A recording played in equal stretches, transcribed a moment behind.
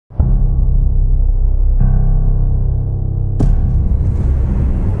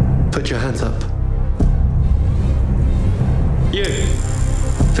your hands up. You!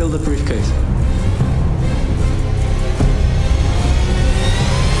 Fill the briefcase.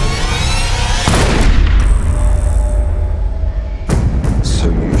 So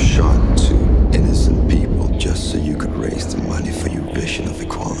you shot two innocent people just so you could raise the money for your vision of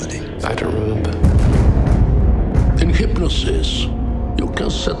equality? I don't remember. In hypnosis, you can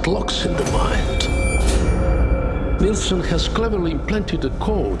set locks in the mind. Nielsen has cleverly implanted a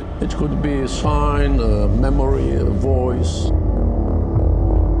code. It could be a sign, a memory, a voice.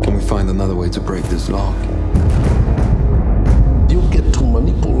 Can we find another way to break this lock? You get to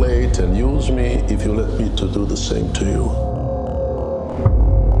manipulate and use me if you let me to do the same to you.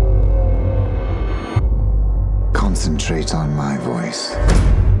 Concentrate on my voice.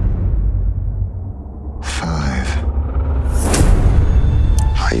 5.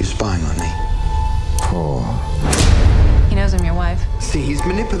 Are you spying on me? 4. He knows I'm your wife. See, he's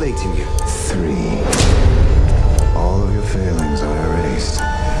manipulating you. 3. All of your failings are erased.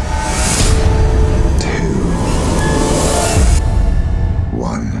 2.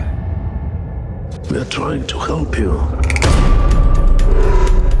 1. We are trying to help you.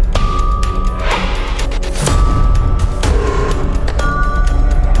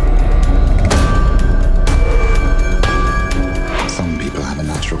 Some people have a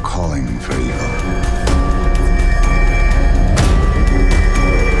natural calling for evil.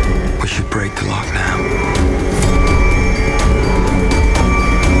 We should break the lock now.